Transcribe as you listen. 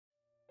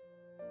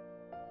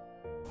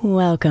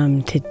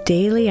Welcome to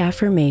Daily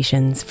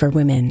Affirmations for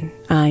Women.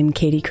 I'm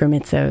Katie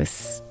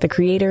Kremitzos, the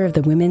creator of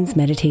the Women's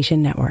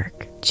Meditation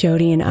Network.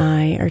 Jody and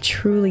I are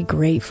truly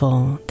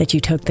grateful that you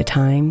took the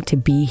time to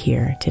be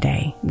here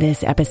today.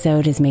 This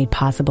episode is made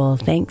possible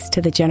thanks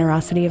to the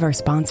generosity of our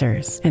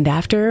sponsors. And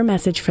after a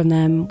message from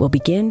them, we'll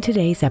begin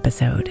today's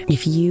episode.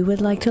 If you would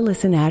like to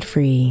listen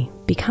ad-free,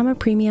 become a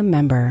premium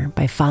member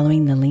by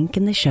following the link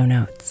in the show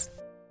notes.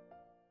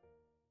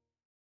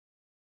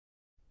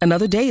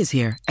 Another day is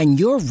here, and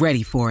you're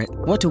ready for it.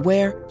 What to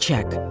wear?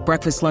 Check.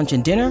 Breakfast, lunch,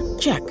 and dinner?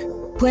 Check.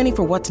 Planning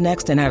for what's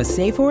next and how to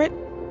save for it?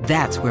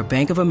 That's where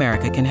Bank of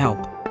America can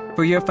help.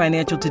 For your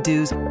financial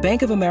to-dos,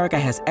 Bank of America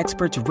has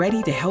experts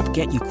ready to help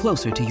get you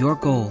closer to your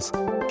goals.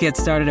 Get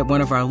started at one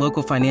of our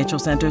local financial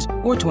centers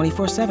or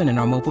 24/7 in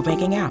our mobile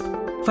banking app.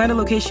 Find a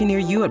location near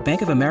you at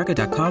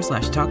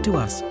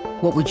bankofamerica.com/talktous.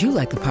 What would you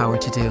like the power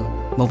to do?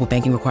 Mobile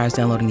banking requires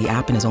downloading the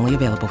app and is only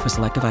available for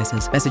select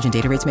devices. Message and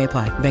data rates may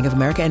apply. Bank of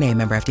America N.A.,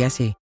 member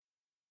FDIC.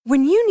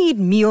 When you need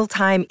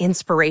mealtime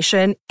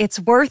inspiration,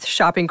 it's worth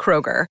shopping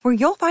Kroger, where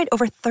you'll find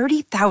over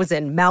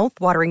 30,000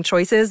 mouth-watering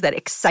choices that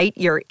excite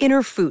your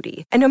inner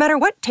foodie. And no matter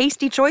what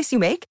tasty choice you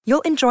make,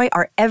 you'll enjoy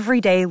our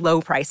everyday low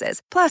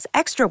prices, plus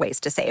extra ways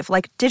to save,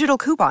 like digital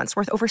coupons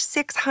worth over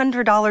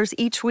 $600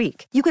 each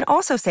week. You can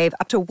also save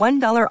up to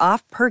 $1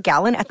 off per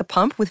gallon at the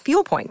pump with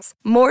fuel points.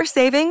 More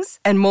savings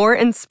and more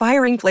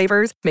inspiring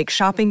flavors make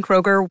shopping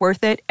Kroger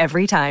worth it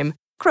every time.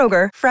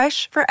 Kroger,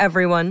 fresh for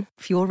everyone.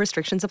 Fuel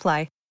restrictions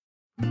apply.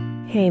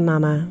 Hey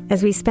Mama,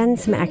 as we spend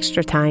some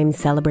extra time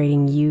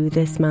celebrating you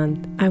this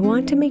month, I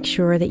want to make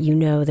sure that you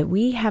know that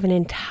we have an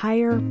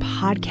entire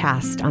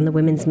podcast on the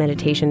Women's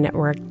Meditation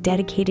Network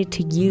dedicated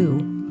to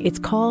you. It's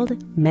called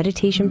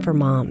Meditation for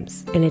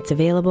Moms, and it's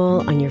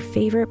available on your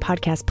favorite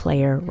podcast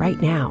player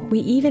right now. We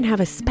even have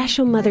a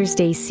special Mother's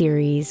Day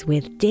series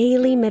with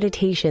daily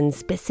meditations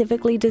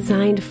specifically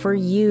designed for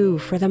you,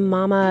 for the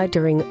mama,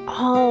 during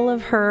all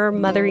of her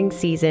mothering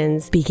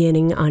seasons,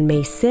 beginning on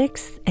May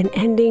 6th and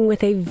ending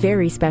with a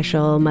very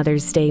special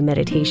Mother's Day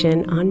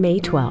meditation on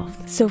May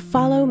 12th. So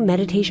follow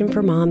Meditation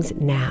for Moms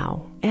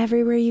now,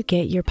 everywhere you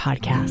get your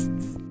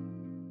podcasts.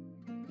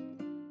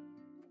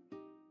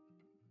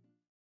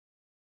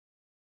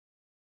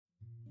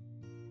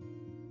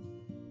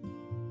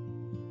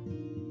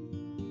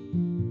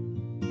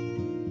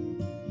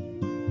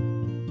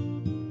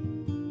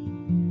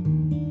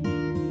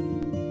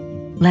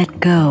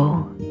 Let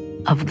go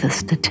of the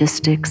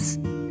statistics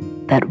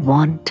that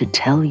want to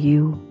tell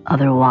you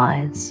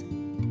otherwise,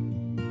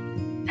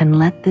 and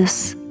let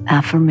this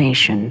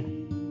affirmation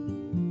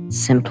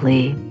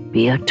simply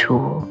be a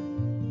tool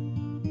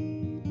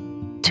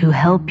to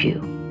help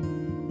you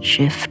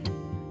shift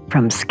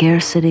from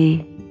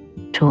scarcity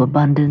to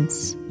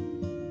abundance,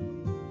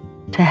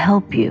 to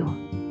help you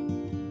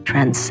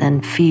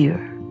transcend fear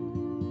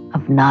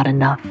of not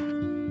enough,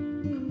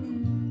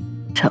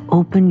 to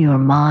open your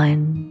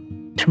mind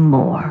to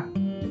more.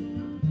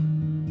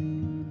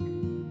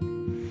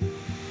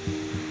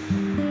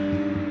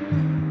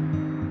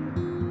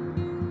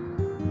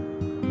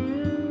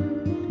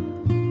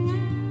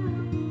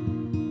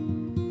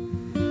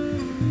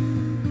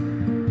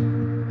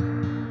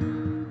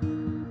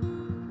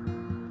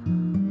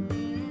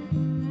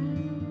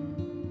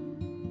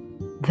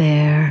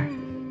 There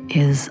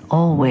is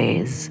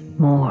always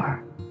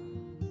more.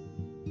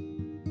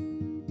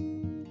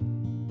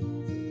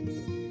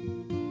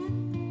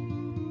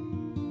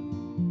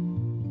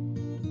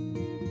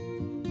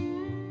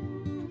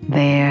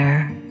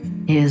 There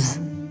is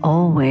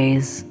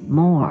always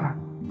more.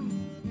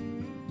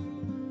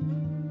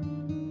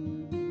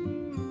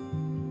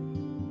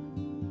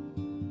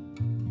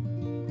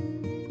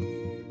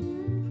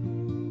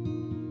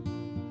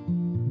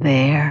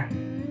 There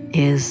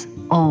is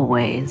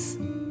always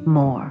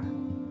more.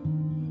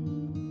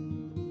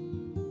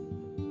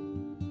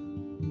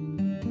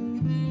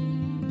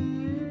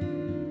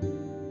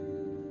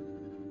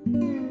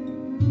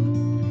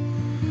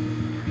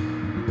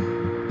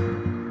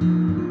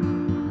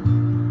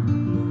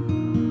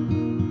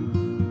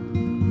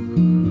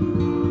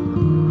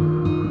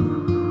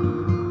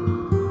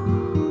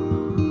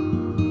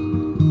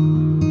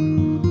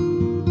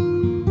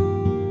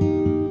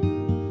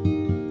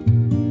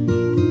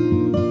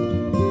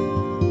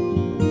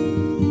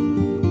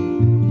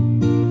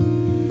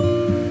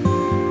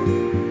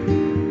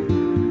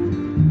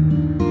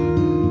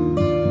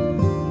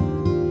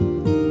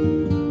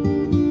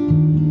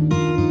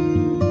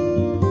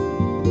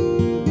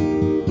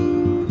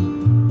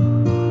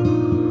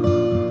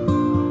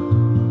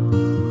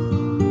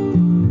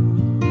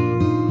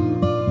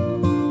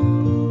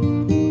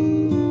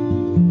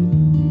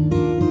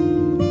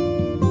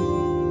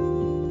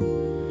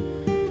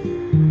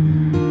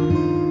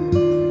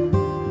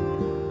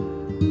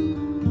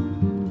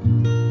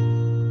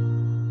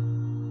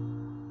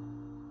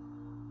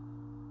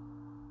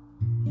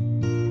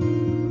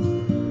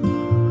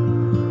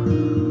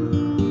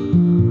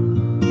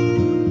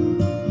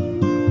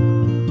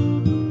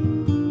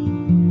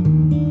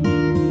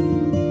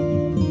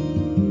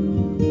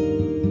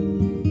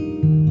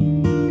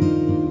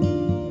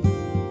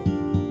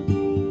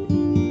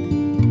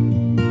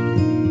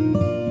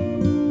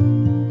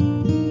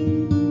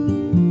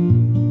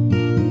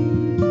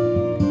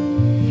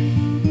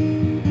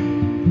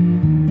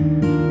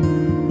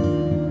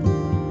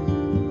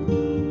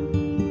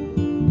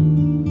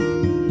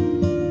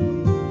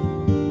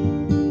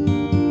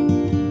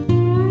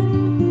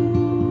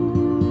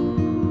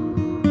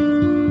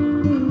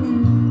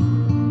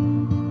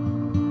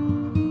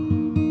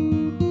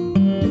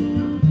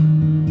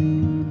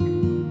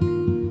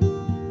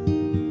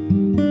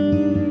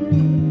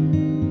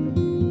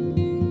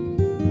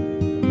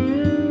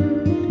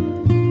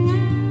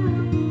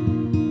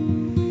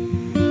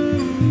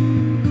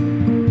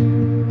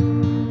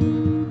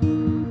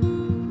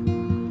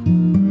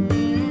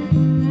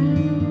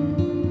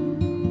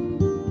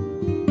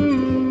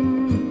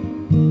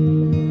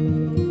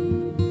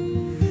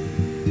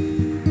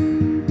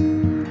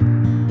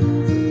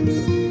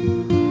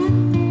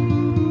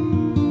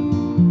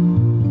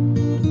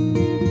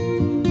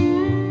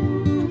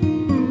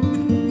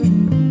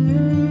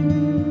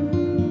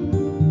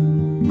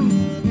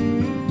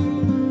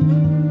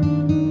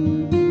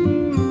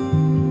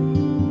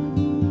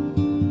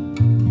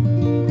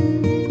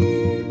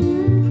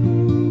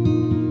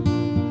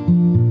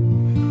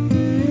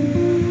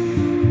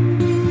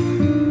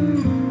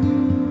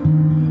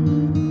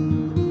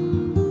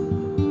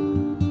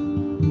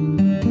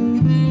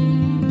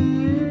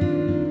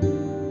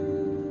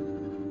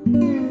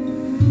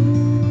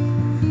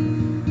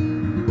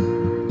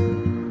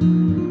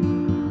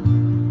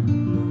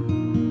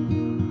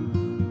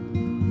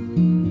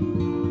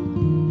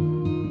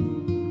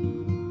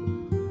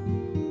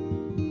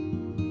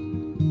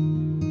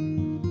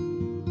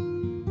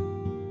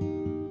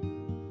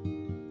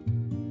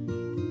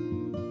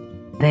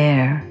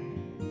 There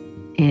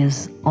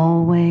is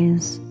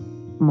always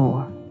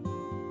more.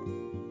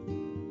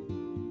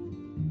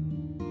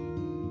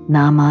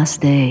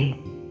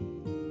 Namaste,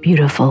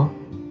 beautiful.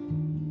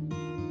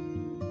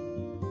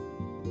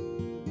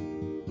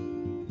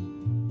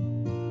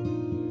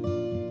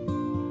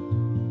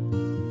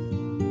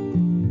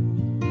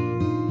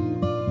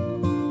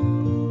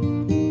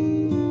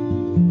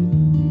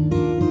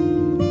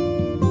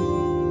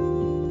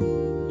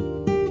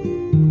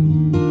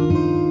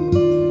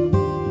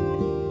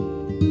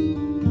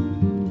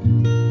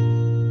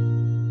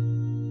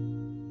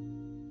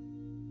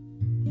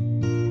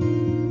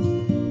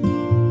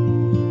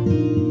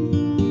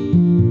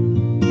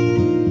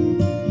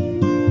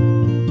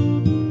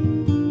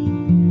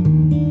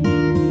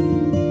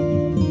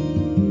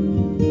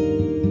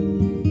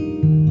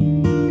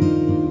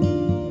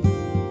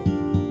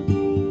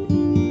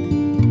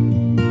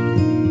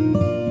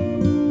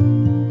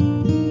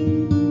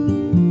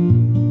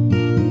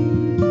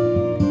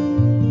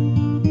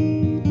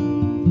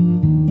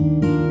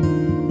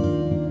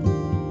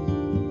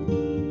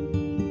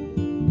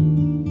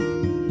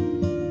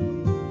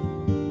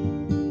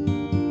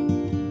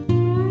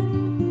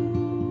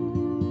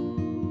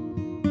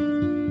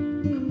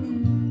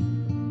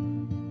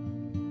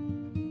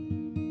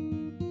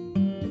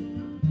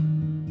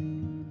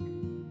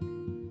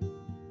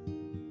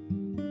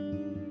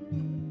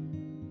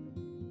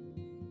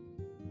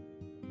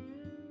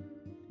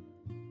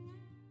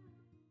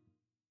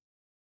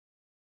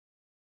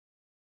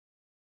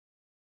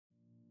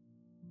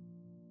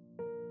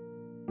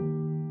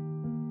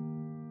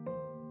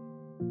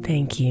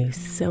 Thank you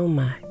so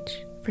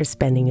much for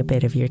spending a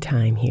bit of your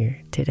time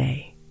here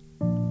today.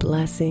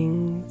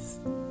 Blessings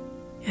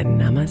and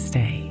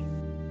namaste.